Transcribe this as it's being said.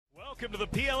Welcome to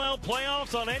the PLL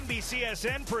playoffs on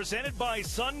NBCSN, presented by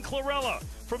Sun Chlorella.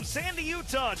 From Sandy,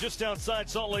 Utah, just outside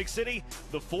Salt Lake City,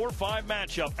 the 4-5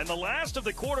 matchup. And the last of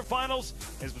the quarterfinals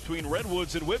is between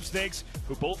Redwoods and Whipsnakes,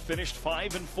 who both finished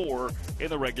 5-4 in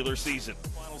the regular season.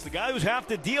 The guy who's have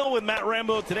to deal with Matt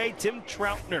Rambo today, Tim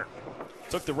Troutner,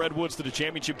 took the Redwoods to the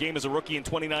championship game as a rookie in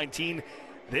 2019.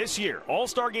 This year,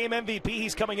 All-Star Game MVP,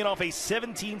 he's coming in off a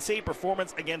 17-save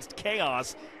performance against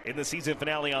Chaos in the season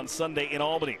finale on Sunday in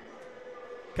Albany.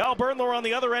 Kyle Bernlohr on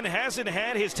the other end hasn't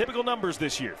had his typical numbers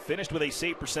this year. Finished with a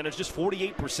save percentage, just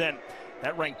 48%.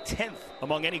 That ranked 10th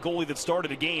among any goalie that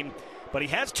started a game. But he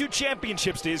has 2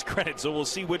 championships to his credit, so we'll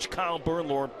see which Kyle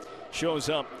Bernlohr shows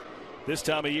up this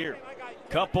time of year.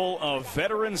 Couple of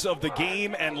veterans of the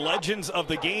game and legends of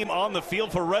the game on the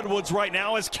field for Redwoods right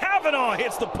now as Kavanaugh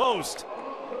hits the post.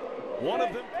 One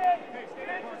of them.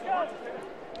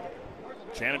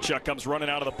 Janachuk comes running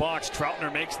out of the box.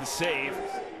 Troutner makes the save.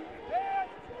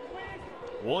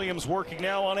 Williams working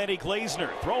now on Eddie Glazner.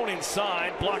 Thrown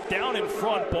inside, blocked down in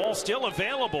front. Ball still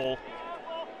available.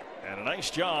 And a nice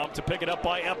job to pick it up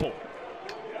by Eppel.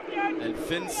 And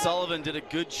Finn Sullivan did a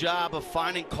good job of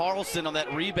finding Carlson on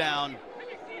that rebound.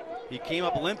 He came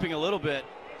up limping a little bit.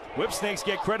 Whipsnakes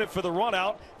get credit for the run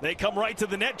out. They come right to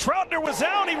the net. Troutner was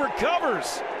out. He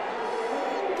recovers.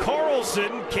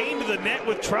 Carlson came to the net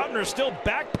with Troutner still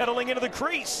backpedaling into the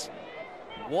crease.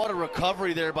 What a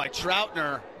recovery there by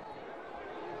Troutner.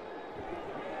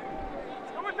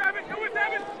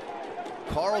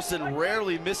 Carlson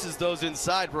rarely misses those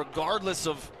inside, regardless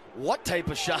of what type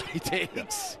of shot he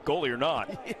takes. Goalie or not.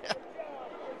 Yeah.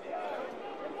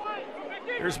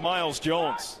 Here's Miles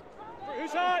Jones.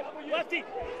 Who's hot? Lefty.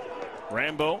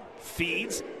 Rambo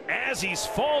feeds as he's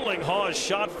falling. Hawes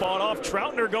shot fought off.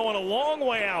 Troutner going a long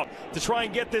way out to try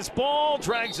and get this ball.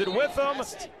 Drags it with him.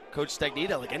 Coach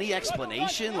Stagnita, like, any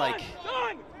explanation? Like,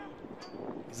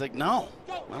 he's like, no,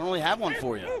 I don't really have one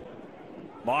for you.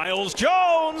 Miles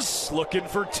Jones looking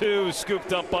for 2,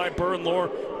 scooped up by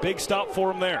Bernlohr. Big stop for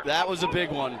him there. That was a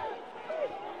big one.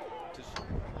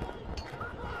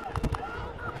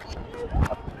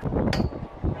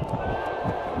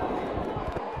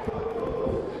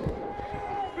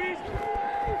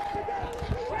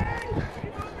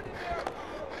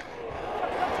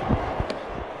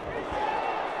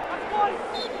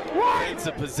 It's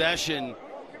a possession.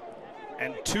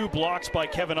 And 2 blocks by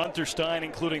Kevin Unterstein,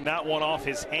 including that one off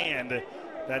his hand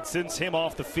that sends him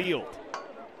off the field.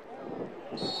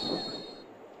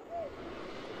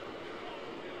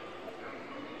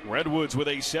 Redwoods with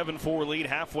a 7-4 lead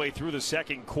halfway through the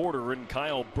second quarter, and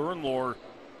Kyle Bernlohr,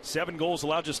 7 goals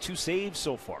allowed, just 2 saves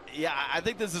so far. Yeah, I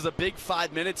think this is a big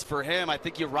 5 minutes for him. I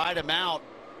think you ride him out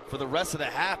for the rest of the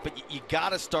half, but you got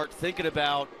to start thinking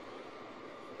about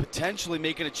potentially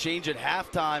making a change at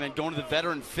halftime and going to the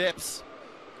veteran Phipps.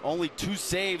 Only 2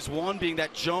 saves, one being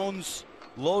that Jones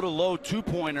low-to-low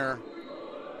 2-pointer.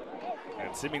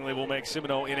 And seemingly will make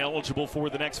Simino ineligible for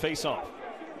the next faceoff.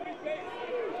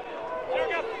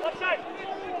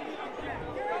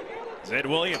 Zed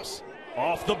Williams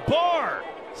off the bar.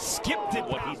 Skipped it,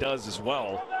 what he does as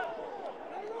well.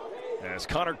 As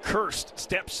Connor Kirst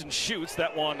steps and shoots,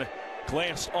 that one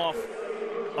glanced off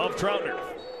of Troutner.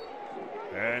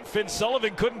 And Finn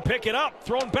Sullivan couldn't pick it up.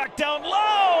 Thrown back down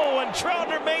low, and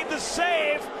Troutner made the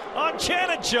save on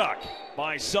Janachuk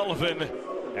by Sullivan.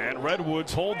 And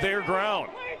Redwoods hold their ground.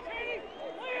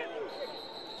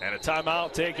 And a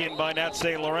timeout taken by Nat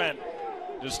St. Laurent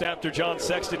just after John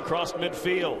Sexton crossed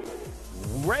midfield.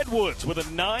 Redwoods with a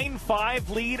 9-5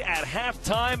 lead at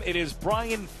halftime. It is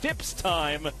Brian Phipps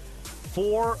time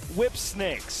for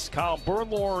Whipsnakes. Kyle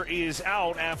Bernlohr is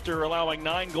out after allowing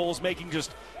 9 goals, making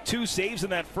just 2 saves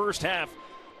in that first half.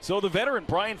 So the veteran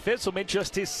Brian Phipps will make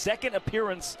just his 2nd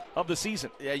appearance of the season.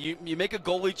 Yeah, you make a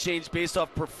goalie change based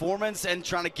off performance and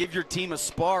trying to give your team a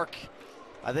spark.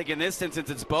 I think in this instance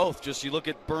it's both. Just you look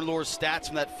at Bernlohr's stats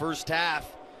from that first half,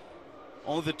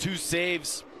 only the 2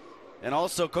 saves. And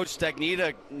also Coach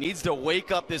Stagnita needs to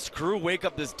wake up this crew, wake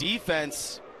up this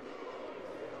defense.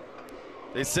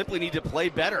 They simply need to play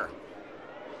better.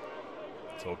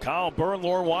 So Kyle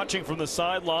Bernlohr watching from the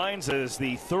sidelines as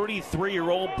the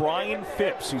 33-year-old Brian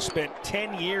Phipps, who spent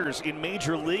 10 years in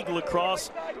Major League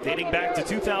Lacrosse dating back to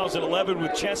 2011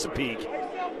 with Chesapeake,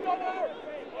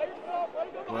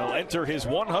 will enter his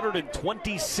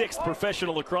 126th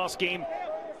professional lacrosse game,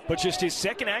 but just his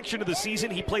 2nd action of the season.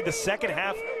 He played the second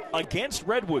half against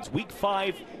Redwoods, Week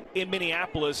 5 in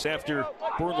Minneapolis, after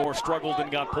Bernlohr struggled and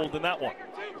got pulled in that one.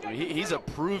 He's a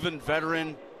proven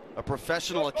veteran, a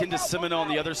professional akin to Simino on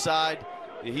the other side.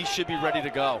 He should be ready to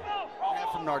go.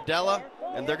 From Nardella,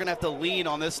 and they're going to have to lean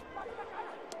on this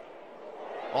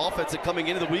offense that coming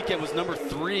into the weekend was number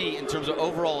 3 in terms of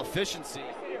overall efficiency.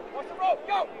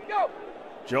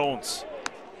 Jones,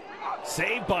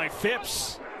 saved by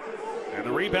Phipps, and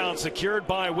the rebound secured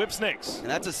by Whipsnakes. And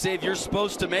that's a save you're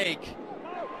supposed to make.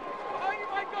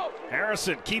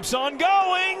 Harrison keeps on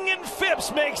going, and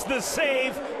Phipps makes the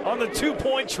save on the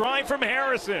 2-point try from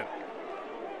Harrison.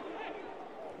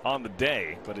 On the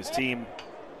day, but his team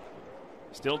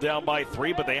still down by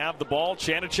 3, but they have the ball.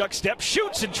 Chanachuk steps,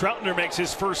 shoots, and Troutner makes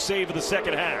his first save of the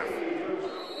second half.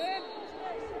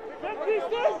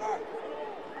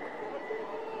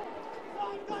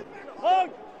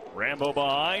 Rambo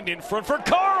behind, in front for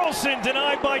Carlson,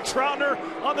 denied by Troutner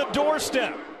on the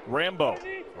doorstep. Rambo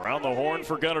around the horn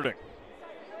for Gutterding.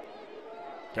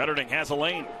 Gutterding has a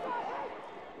lane.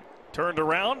 Turned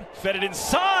around, fed it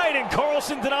inside, and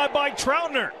Carlson denied by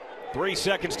Troutner. 3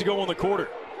 seconds to go in the quarter.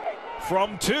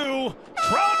 From 2,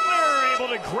 Troutner able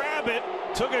to grab it.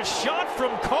 Took a shot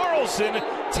from Carlson.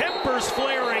 Tempers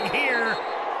flaring here.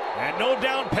 And no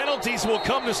down penalties will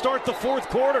come to start the 4th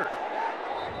quarter.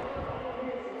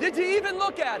 Did you even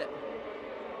look at it?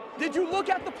 Did you look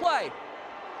at the play?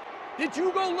 Did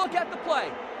you go look at the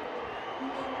play?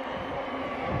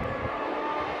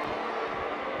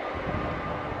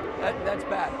 That's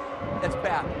bad. That's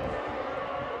bad.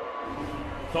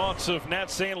 Thoughts of Nat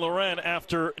St. Laurent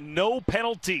after no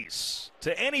penalties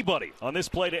to anybody on this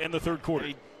play to end the 3rd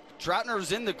quarter?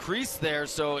 Troutner's in the crease there,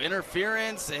 so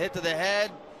interference, a hit to the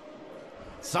head,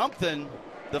 something.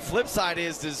 The flip side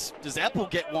is, does Eppel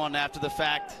get one after the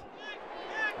fact?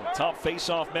 The top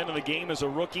face-off man of the game is a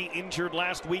rookie injured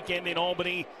last weekend in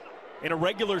Albany in a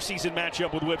regular season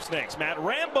matchup with Whipsnakes. Matt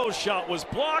Rambo's shot was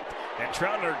blocked, and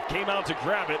Troutner came out to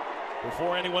grab it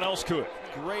before anyone else could.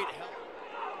 Great help.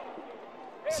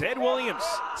 Zed Williams,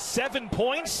 7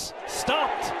 points,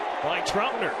 stopped by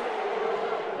Troutner.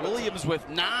 Williams with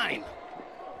 9.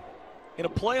 In a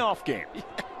playoff game.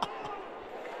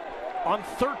 On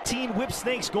 13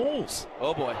 Whipsnakes goals.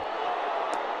 Oh boy.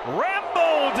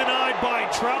 Rambo denied by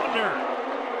Troutner.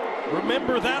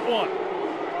 Remember that one.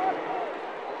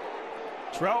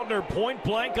 Troutner point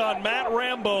blank on Matt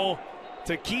Rambo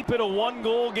to keep it a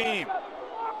 1-goal game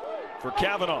for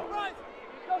Kavanaugh.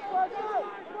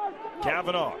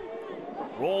 Kavanaugh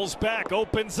rolls back,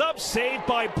 opens up, saved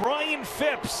by Brian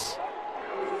Phipps.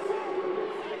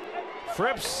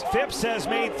 Phipps has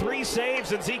made 3 saves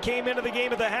since he came into the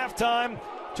game at the halftime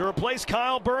to replace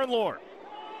Kyle Bernlohr.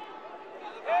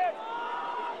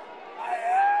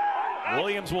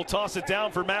 Williams will toss it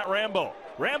down for Matt Rambo.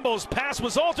 Rambo's pass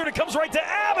was altered. It comes right to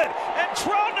Abbott. And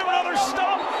Troutner, another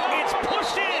stop. It's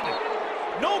pushed in.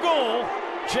 No goal.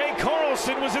 Jay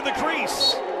Carlson was in the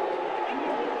crease.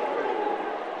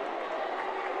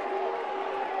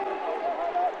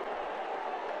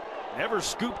 Never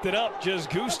scooped it up, just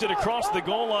goosed it across the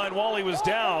goal line while he was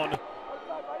down.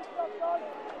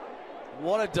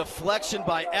 What a deflection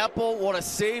by Eppel. What a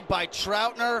save by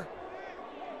Troutner.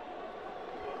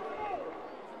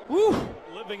 Woo!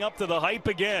 Living up to the hype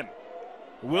again.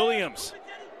 Williams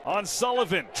on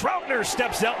Sullivan. Troutner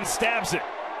steps out and stabs it.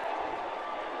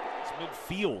 It's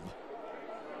midfield.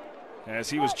 As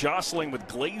he was jostling with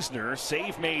Glazner.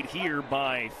 Save made here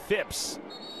by Phipps.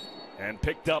 And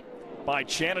picked up by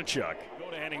Chanachuk. Go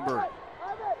to Henningberg.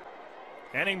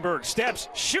 Henningberg steps,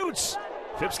 shoots.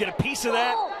 Phipps get a piece of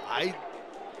that.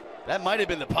 That might have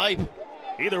been the pipe.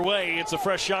 Either way, it's a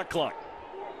fresh shot clock.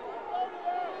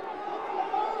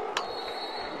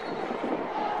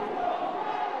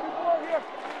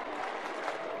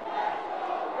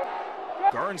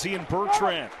 Garnsey and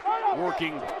Bertrand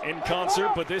working in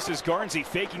concert, but this is Garnsey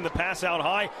faking the pass out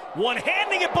high,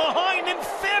 one-handing it behind, and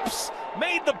Phipps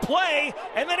made the play,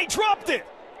 and then he dropped it.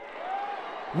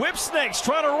 Whipsnakes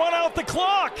trying to run out the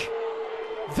clock.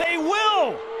 They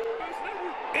will.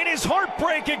 It is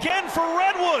heartbreak again for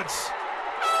Redwoods.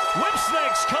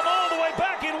 Whipsnakes come all the way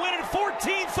back and win it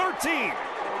 14-13.